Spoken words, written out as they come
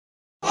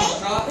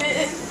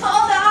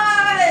Hold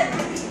on.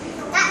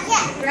 Not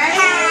yet. Ready?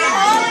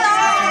 Hold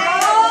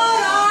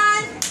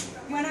on.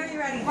 When are you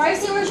ready?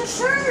 Brycey, where's your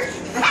shirt?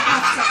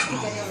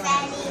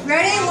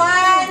 Ready?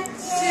 1,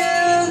 2,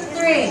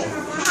 3.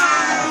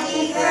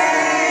 Happy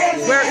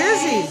birthday. Where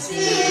is he? To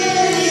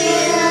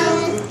you.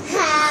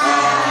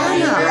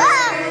 Happy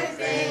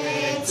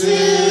birthday to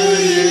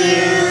you.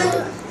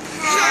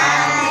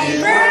 Happy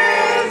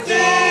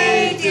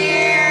birthday,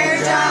 dear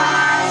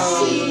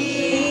Joshy.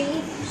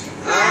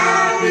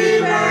 Happy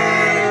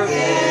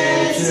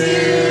birthday to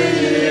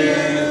you.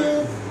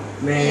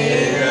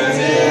 May the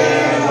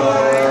dear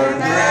Lord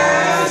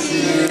bless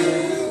you.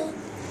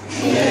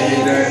 May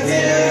the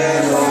dear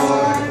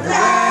Lord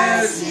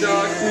bless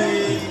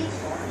Joshy.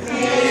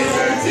 May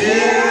the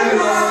dear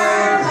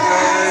Lord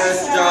bless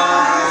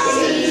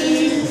Joshy.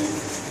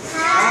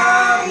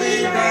 Happy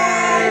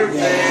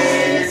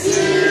birthday to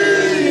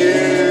you.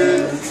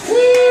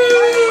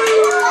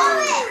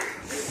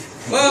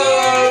 Whoa!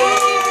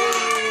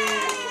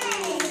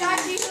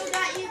 Joshy, who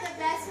got you the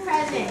best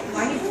present?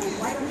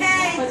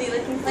 Okay. Was he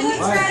looking for you?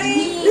 Ready?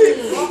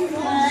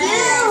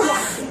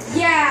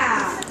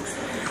 Yeah.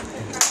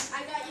 I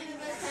got you the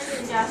best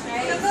present, Josh,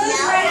 right? The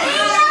food's ready.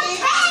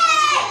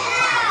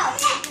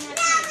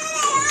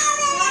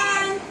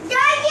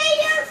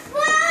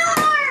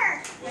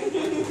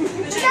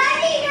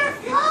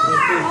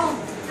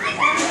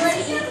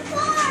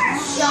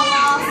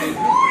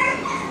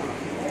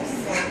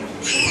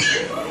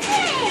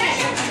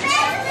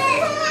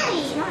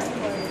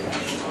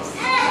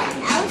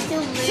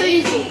 So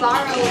you can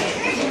borrow it.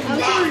 I'm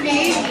so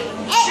lazy.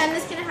 And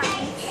this gonna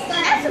happen.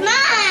 That's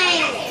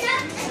mine.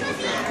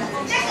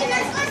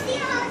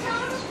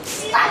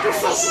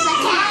 Sacrifice the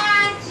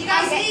cat. You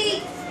guys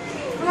eat.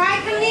 Right,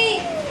 come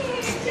eat.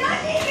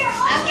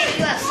 I'll get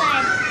you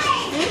outside.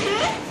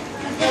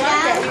 I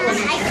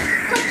can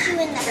put you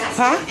in the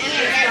Huh?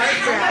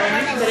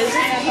 But it's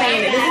just plain.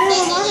 It isn't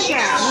a lot of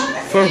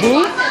ground. For who?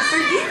 For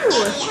you.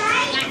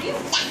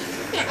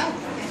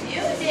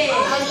 You did.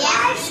 Oh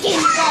yeah, skin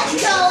bone.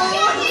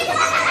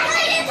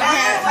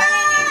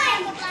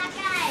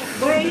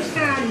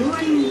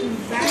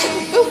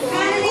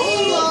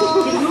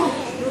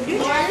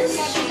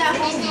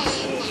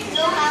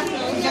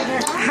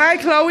 Hi,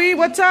 Chloe.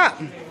 What's up?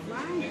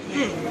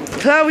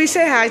 Chloe,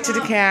 say hi to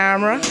the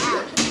camera.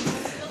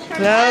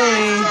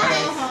 Chloe.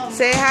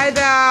 Say hi,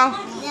 Belle.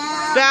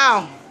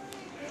 Belle.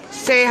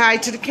 Say hi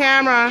to the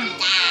camera.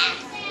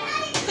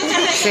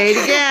 Say it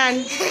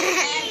again.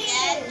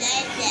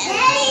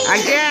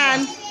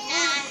 Again.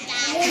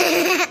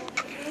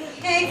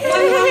 Hey,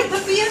 Chloe,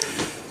 look for you.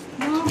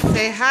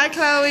 Say hi,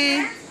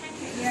 Chloe.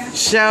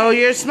 Show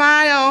your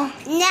smile.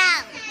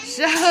 No.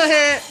 Show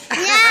it.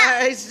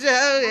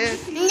 Show it.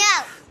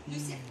 No.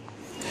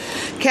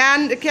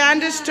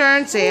 Candace,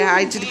 turn. Say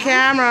hi to the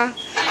camera.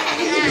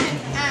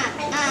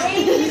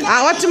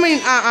 What do you mean?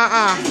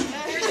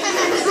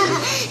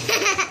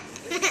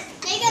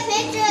 Take a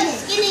picture of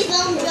Skinny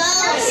Bone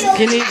Jones.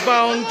 Skinny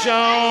Bone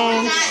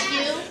Jones.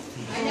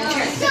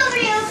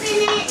 Somebody open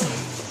it.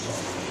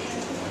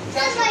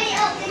 Somebody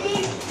open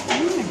it.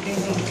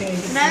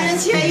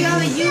 Madam's here, you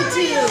have a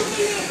YouTube.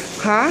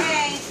 Huh?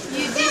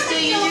 You just do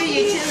your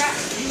YouTube.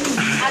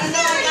 I don't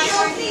know what that's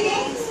working.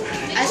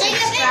 I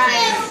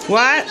subscribe.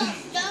 What?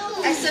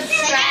 I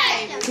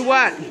subscribe. To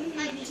what?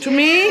 To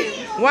me?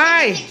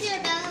 Why?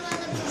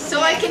 So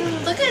I can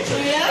look at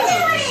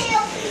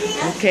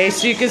videos. Okay,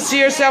 so you can see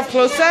yourself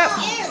close up?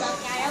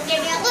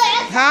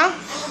 Huh?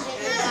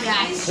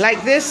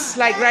 Like this?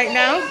 Like right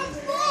now?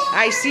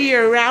 I see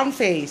your round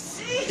face.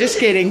 Just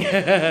kidding.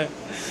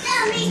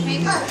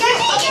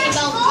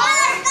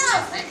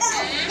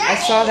 I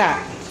saw that.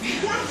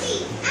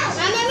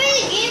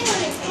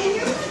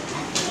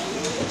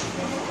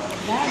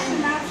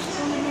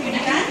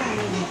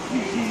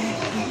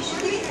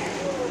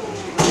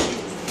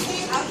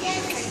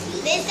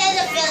 This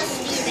doesn't feel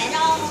sweet at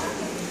all.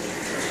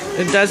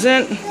 It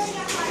doesn't?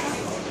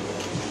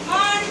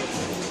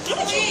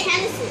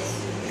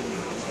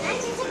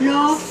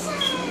 No.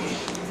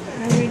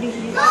 I already eat.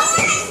 You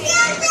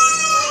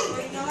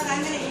know what? I'm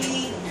going to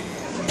eat.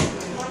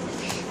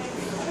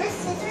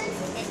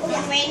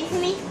 It's waiting for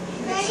me.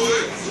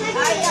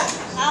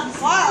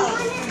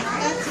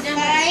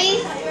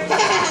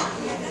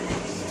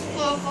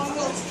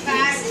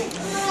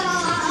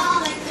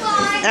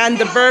 And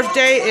the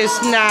birthday is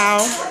now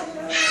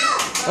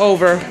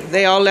over.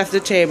 They all left the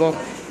table.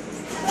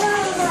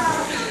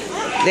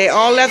 They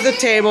all left the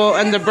table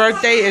and the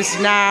birthday is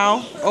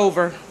now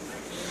over.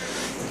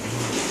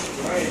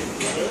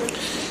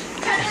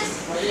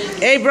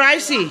 Hey,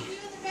 Brycey.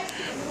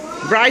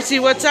 Brycey,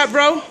 what's up,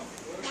 bro?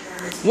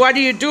 What are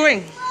you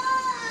doing?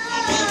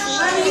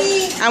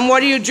 And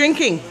what are you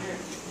drinking?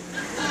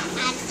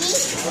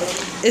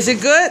 Is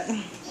it good? Yeah.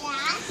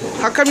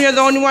 How come you're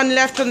the only one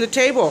left on the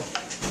table?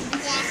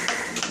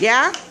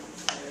 Yeah?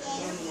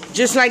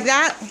 Just like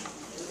that?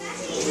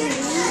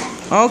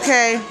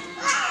 Okay.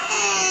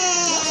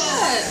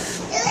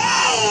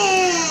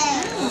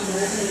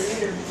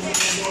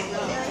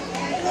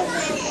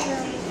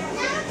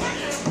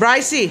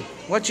 Brycey,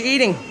 what you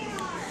eating?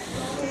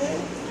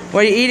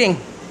 What are you eating?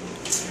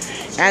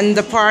 And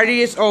the party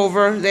is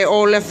over. They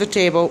all left the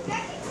table.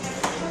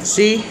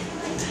 See?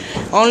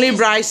 Only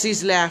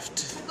Brycey's left.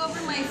 Took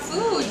over my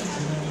food.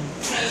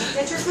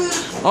 Get your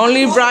food.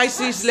 Only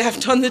Brycey's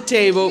left on the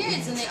table.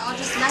 Kids, and they all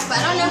just left, but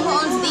I don't know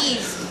who owns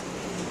these.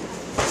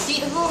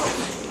 See,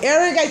 who?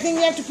 Eric, I think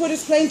we have to put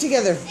his plane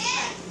together.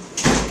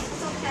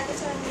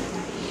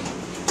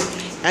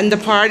 And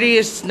the party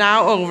is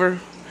now over.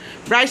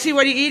 Brycey,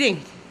 what are you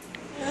eating?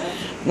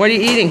 What are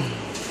you eating?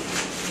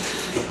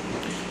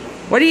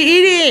 What are you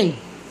eating?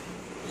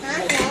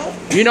 I know.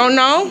 You don't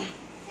know?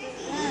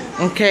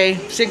 Okay.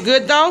 Is it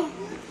good though?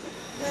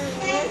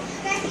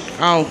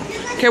 Oh.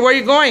 Okay, where are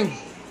you going?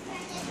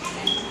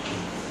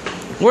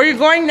 Where are you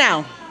going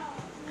now?